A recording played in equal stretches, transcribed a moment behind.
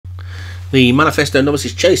The Manifesto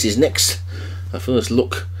Novices Chases next. A first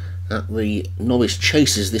look at the novice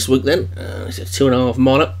chases this week then. It's a 2.5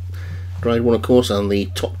 miler. Grade 1 of course, and the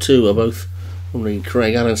top two are both from the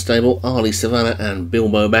Craig Allen stable, Arlie Savannah and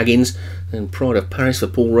Bilbo Baggins. Then Pride of Paris for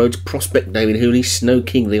Paul Rhodes, Prospect David Hooley, Snow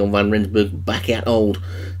King Leon van Rensburg, Back Out Old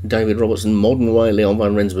David Robertson, Modern Way Leon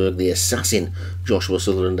van Rensburg, The Assassin Joshua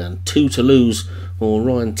Sutherland, and 2 to Lose for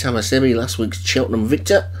Ryan Tamasebi, last week's Cheltenham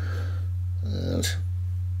victor. And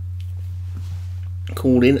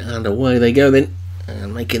called in and away they go then,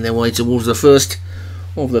 and making their way towards the first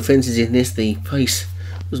of the fences in this. The pace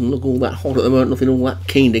doesn't look all that hot at the moment, nothing all that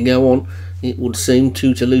keen to go on, it would seem.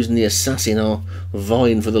 2 to Lose and The Assassin are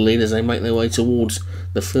vying for the lead as they make their way towards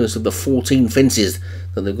the first of the 14 fences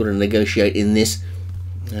that they've got to negotiate in this.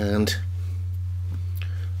 And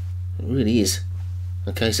it really is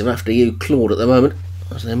a case of after you Claude at the moment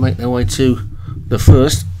as they make their way to the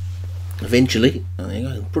first eventually, and they're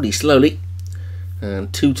going pretty slowly.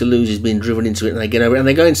 And 2 to Lose is being driven into it, and they get over it, and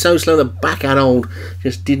they're going so slow that Back Out Old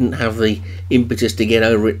just didn't have the impetus to get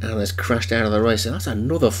over it and has crashed out of the race. And that's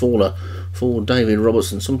another faller for David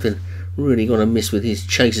Robertson, something really going to miss with his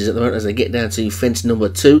chases at the moment as they get down to fence number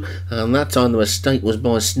 2, and that time the mistake was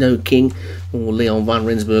by Snow King or Leon van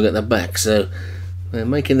Rensburg at the back. So they're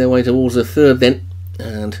making their way towards the third then,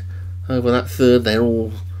 and over that third they're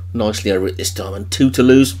all nicely over it this time, and 2 to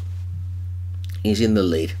Lose is in the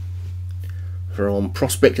lead. From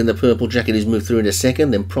Prospect in the purple jacket who's moved through into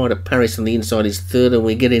second, then Pride of Paris on the inside is third, and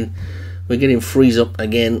we're getting Freeze Up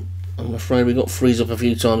again. I'm afraid we got Freeze Up a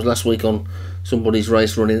few times last week on somebody's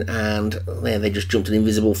race running, and there they just jumped an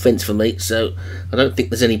invisible fence for me, so I don't think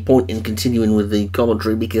there's any point in continuing with the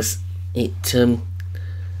commentary because it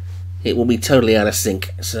will be totally out of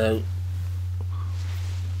sync. So